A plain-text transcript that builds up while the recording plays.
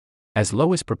As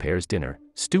Lois prepares dinner,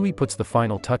 Stewie puts the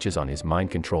final touches on his mind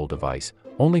control device,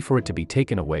 only for it to be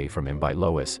taken away from him by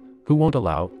Lois, who won't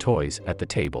allow toys at the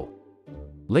table.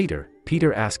 Later,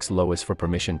 Peter asks Lois for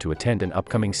permission to attend an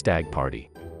upcoming stag party.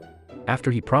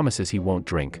 After he promises he won't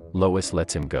drink, Lois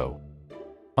lets him go.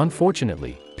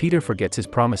 Unfortunately, Peter forgets his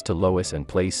promise to Lois and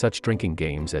plays such drinking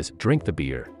games as drink the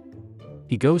beer.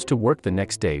 He goes to work the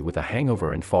next day with a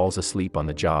hangover and falls asleep on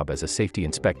the job as a safety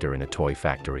inspector in a toy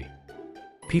factory.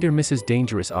 Peter misses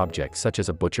dangerous objects such as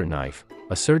a butcher knife,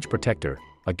 a surge protector,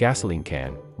 a gasoline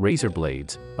can, razor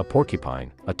blades, a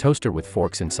porcupine, a toaster with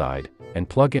forks inside, and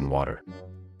plug-in water.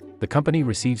 The company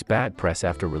receives bad press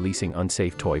after releasing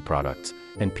unsafe toy products,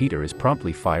 and Peter is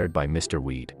promptly fired by Mr.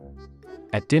 Weed.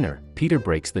 At dinner, Peter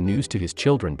breaks the news to his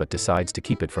children but decides to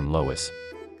keep it from Lois.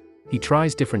 He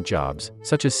tries different jobs,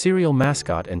 such as cereal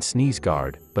mascot and sneeze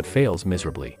guard, but fails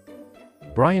miserably.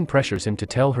 Brian pressures him to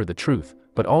tell her the truth,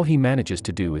 but all he manages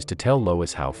to do is to tell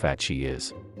Lois how fat she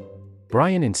is.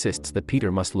 Brian insists that Peter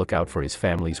must look out for his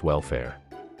family's welfare.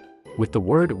 With the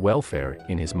word welfare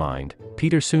in his mind,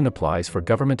 Peter soon applies for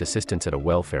government assistance at a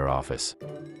welfare office.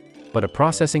 But a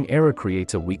processing error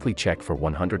creates a weekly check for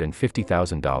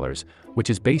 $150,000, which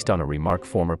is based on a remark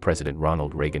former President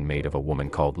Ronald Reagan made of a woman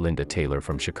called Linda Taylor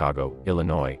from Chicago,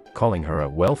 Illinois, calling her a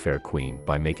welfare queen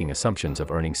by making assumptions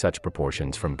of earning such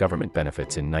proportions from government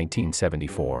benefits in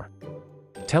 1974.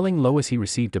 Telling Lois he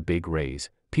received a big raise,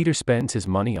 Peter spends his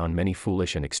money on many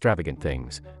foolish and extravagant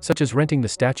things, such as renting the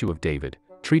statue of David,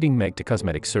 treating Meg to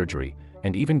cosmetic surgery,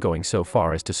 and even going so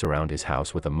far as to surround his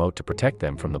house with a moat to protect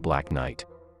them from the Black Knight.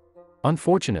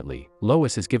 Unfortunately,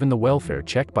 Lois is given the welfare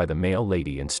check by the mail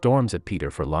lady and storms at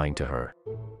Peter for lying to her.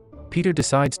 Peter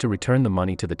decides to return the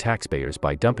money to the taxpayers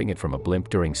by dumping it from a blimp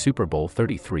during Super Bowl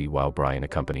 33 while Brian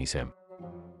accompanies him.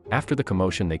 After the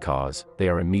commotion they cause, they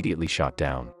are immediately shot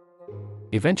down.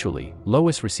 Eventually,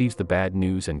 Lois receives the bad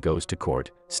news and goes to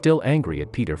court, still angry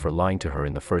at Peter for lying to her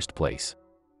in the first place.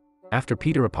 After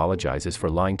Peter apologizes for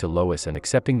lying to Lois and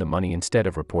accepting the money instead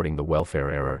of reporting the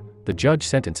welfare error, the judge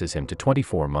sentences him to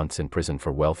 24 months in prison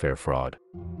for welfare fraud.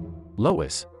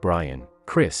 Lois, Brian,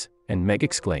 Chris, and Meg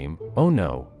exclaim, "Oh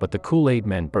no," but the Kool-Aid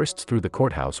Man bursts through the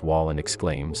courthouse wall and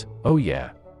exclaims, "Oh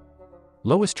yeah."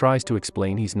 Lois tries to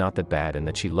explain he's not that bad and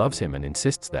that she loves him and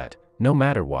insists that, no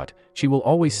matter what, she will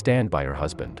always stand by her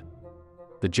husband.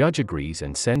 The judge agrees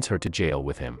and sends her to jail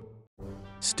with him.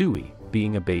 Stewie,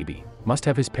 being a baby, must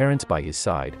have his parents by his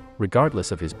side,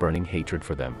 regardless of his burning hatred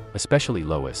for them, especially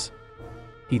Lois.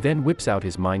 He then whips out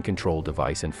his mind control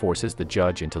device and forces the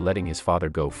judge into letting his father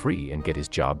go free and get his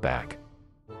job back.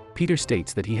 Peter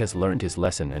states that he has learned his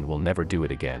lesson and will never do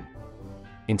it again.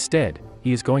 Instead,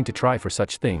 he is going to try for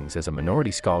such things as a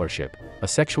minority scholarship, a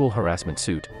sexual harassment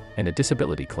suit, and a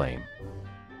disability claim.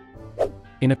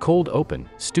 In a cold open,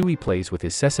 Stewie plays with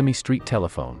his Sesame Street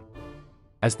telephone.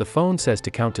 As the phone says to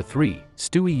count to 3,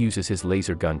 Stewie uses his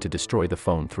laser gun to destroy the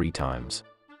phone 3 times.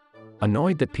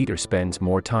 Annoyed that Peter spends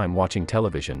more time watching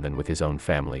television than with his own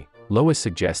family, Lois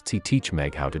suggests he teach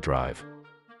Meg how to drive.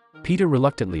 Peter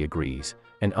reluctantly agrees,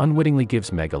 and unwittingly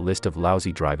gives Meg a list of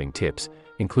lousy driving tips,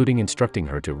 including instructing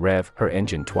her to rev her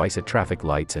engine twice at traffic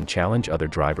lights and challenge other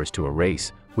drivers to a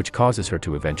race, which causes her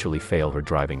to eventually fail her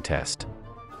driving test.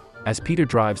 As Peter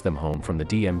drives them home from the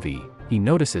DMV, he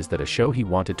notices that a show he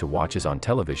wanted to watch is on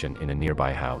television in a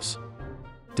nearby house.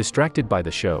 Distracted by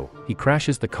the show, he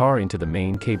crashes the car into the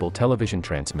main cable television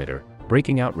transmitter,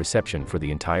 breaking out reception for the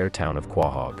entire town of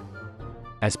Quahog.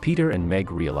 As Peter and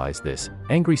Meg realize this,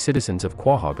 angry citizens of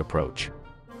Quahog approach.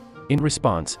 In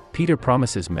response, Peter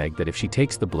promises Meg that if she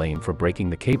takes the blame for breaking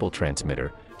the cable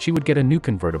transmitter, she would get a new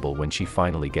convertible when she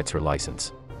finally gets her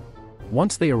license.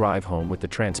 Once they arrive home with the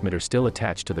transmitter still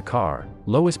attached to the car,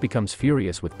 Lois becomes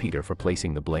furious with Peter for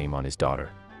placing the blame on his daughter.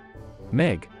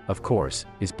 Meg, of course,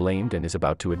 is blamed and is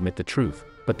about to admit the truth,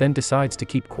 but then decides to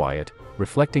keep quiet,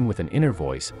 reflecting with an inner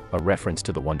voice, a reference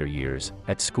to the Wonder Years,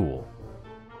 at school.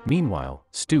 Meanwhile,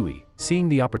 Stewie, seeing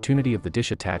the opportunity of the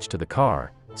dish attached to the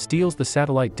car, steals the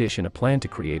satellite dish in a plan to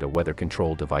create a weather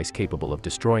control device capable of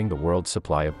destroying the world's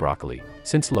supply of broccoli,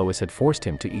 since Lois had forced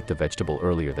him to eat the vegetable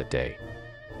earlier that day.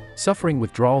 Suffering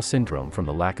withdrawal syndrome from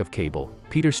the lack of cable,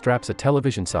 Peter straps a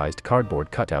television-sized cardboard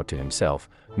cutout to himself,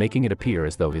 making it appear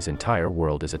as though his entire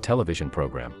world is a television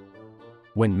program.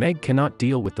 When Meg cannot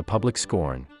deal with the public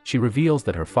scorn, she reveals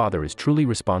that her father is truly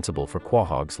responsible for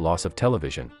Quahog's loss of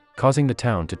television, causing the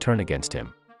town to turn against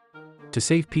him. To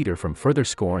save Peter from further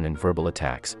scorn and verbal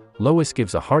attacks, Lois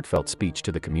gives a heartfelt speech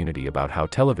to the community about how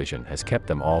television has kept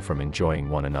them all from enjoying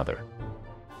one another.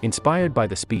 Inspired by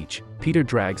the speech, Peter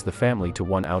drags the family to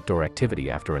one outdoor activity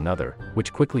after another,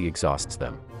 which quickly exhausts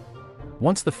them.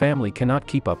 Once the family cannot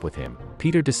keep up with him,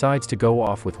 Peter decides to go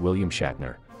off with William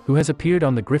Shatner, who has appeared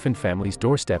on the Griffin family's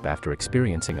doorstep after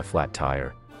experiencing a flat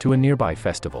tire, to a nearby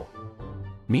festival.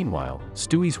 Meanwhile,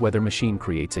 Stewie's weather machine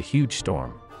creates a huge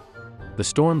storm. The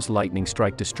storm's lightning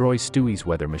strike destroys Stewie's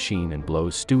weather machine and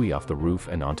blows Stewie off the roof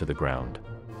and onto the ground.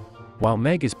 While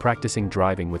Meg is practicing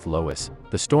driving with Lois,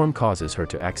 the storm causes her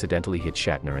to accidentally hit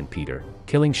Shatner and Peter,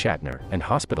 killing Shatner and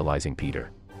hospitalizing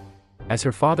Peter. As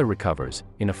her father recovers,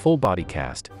 in a full-body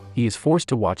cast, he is forced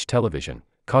to watch television,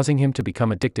 causing him to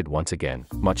become addicted once again,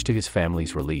 much to his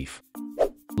family's relief.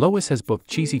 Lois has booked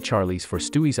Cheesy Charlie's for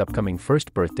Stewie's upcoming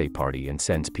first birthday party and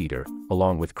sends Peter,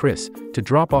 along with Chris, to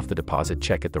drop off the deposit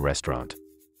check at the restaurant.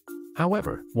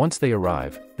 However, once they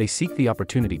arrive, they seek the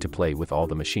opportunity to play with all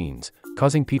the machines,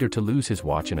 causing Peter to lose his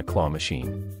watch in a claw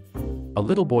machine. A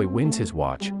little boy wins his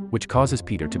watch, which causes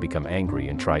Peter to become angry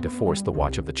and try to force the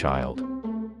watch of the child.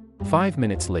 5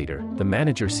 minutes later, the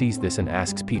manager sees this and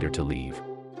asks Peter to leave.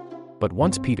 But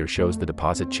once Peter shows the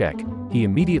deposit check, he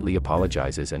immediately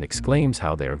apologizes and exclaims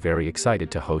how they are very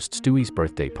excited to host Stewie's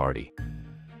birthday party.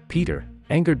 Peter,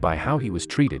 angered by how he was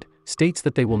treated, states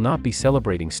that they will not be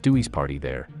celebrating Stewie's party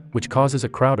there, which causes a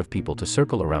crowd of people to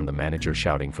circle around the manager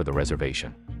shouting for the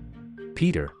reservation.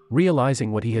 Peter,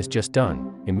 realizing what he has just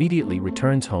done, immediately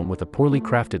returns home with a poorly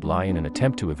crafted lie in an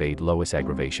attempt to evade Lois'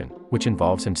 aggravation, which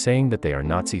involves him saying that they are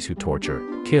Nazis who torture,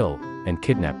 kill, and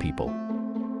kidnap people.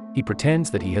 He pretends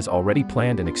that he has already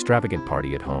planned an extravagant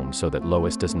party at home so that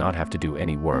Lois does not have to do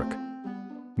any work.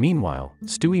 Meanwhile,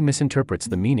 Stewie misinterprets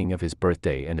the meaning of his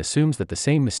birthday and assumes that the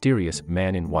same mysterious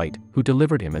man in white who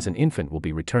delivered him as an infant will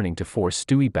be returning to force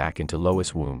Stewie back into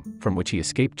Lois' womb, from which he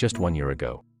escaped just 1 year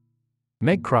ago.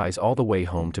 Meg cries all the way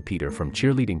home to Peter from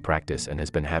cheerleading practice and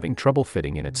has been having trouble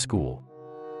fitting in at school.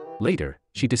 Later,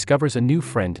 she discovers a new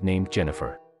friend named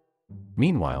Jennifer.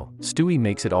 Meanwhile, Stewie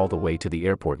makes it all the way to the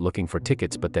airport looking for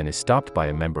tickets but then is stopped by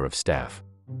a member of staff.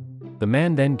 The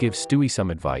man then gives Stewie some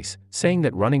advice, saying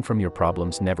that running from your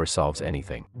problems never solves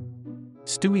anything.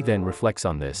 Stewie then reflects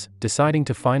on this, deciding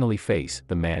to finally face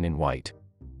the man in white.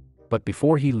 But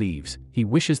before he leaves, he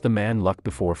wishes the man luck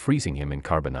before freezing him in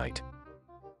carbonite.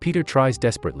 Peter tries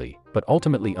desperately, but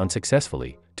ultimately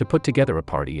unsuccessfully, to put together a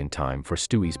party in time for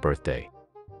Stewie's birthday.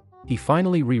 He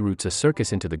finally reroutes a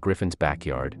circus into the Griffin's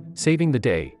backyard, saving the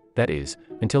day, that is,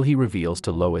 until he reveals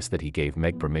to Lois that he gave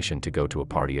Meg permission to go to a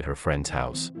party at her friend's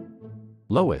house.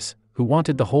 Lois, who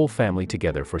wanted the whole family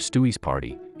together for Stewie's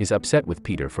party, is upset with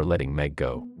Peter for letting Meg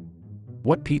go.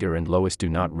 What Peter and Lois do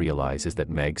not realize is that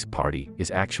Meg's party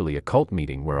is actually a cult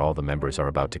meeting where all the members are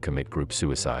about to commit group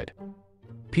suicide.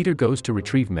 Peter goes to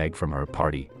retrieve Meg from her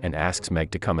party and asks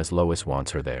Meg to come as Lois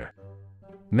wants her there.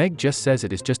 Meg just says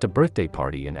it is just a birthday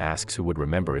party and asks who would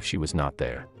remember if she was not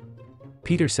there.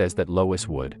 Peter says that Lois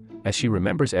would, as she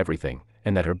remembers everything,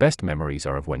 and that her best memories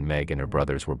are of when Meg and her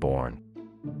brothers were born.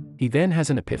 He then has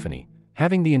an epiphany.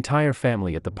 Having the entire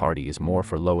family at the party is more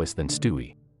for Lois than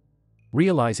Stewie.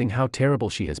 Realizing how terrible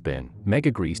she has been, Meg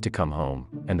agrees to come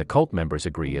home, and the cult members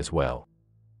agree as well.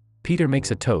 Peter makes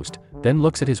a toast, then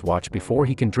looks at his watch before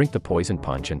he can drink the poison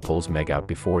punch and pulls Meg out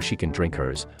before she can drink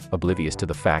hers, oblivious to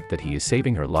the fact that he is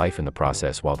saving her life in the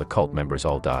process while the cult members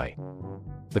all die.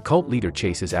 The cult leader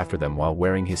chases after them while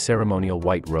wearing his ceremonial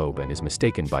white robe and is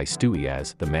mistaken by Stewie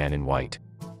as the man in white.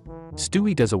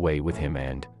 Stewie does away with him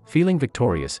and, feeling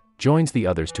victorious, joins the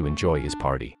others to enjoy his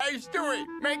party. Hey Stewie,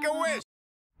 make a wish!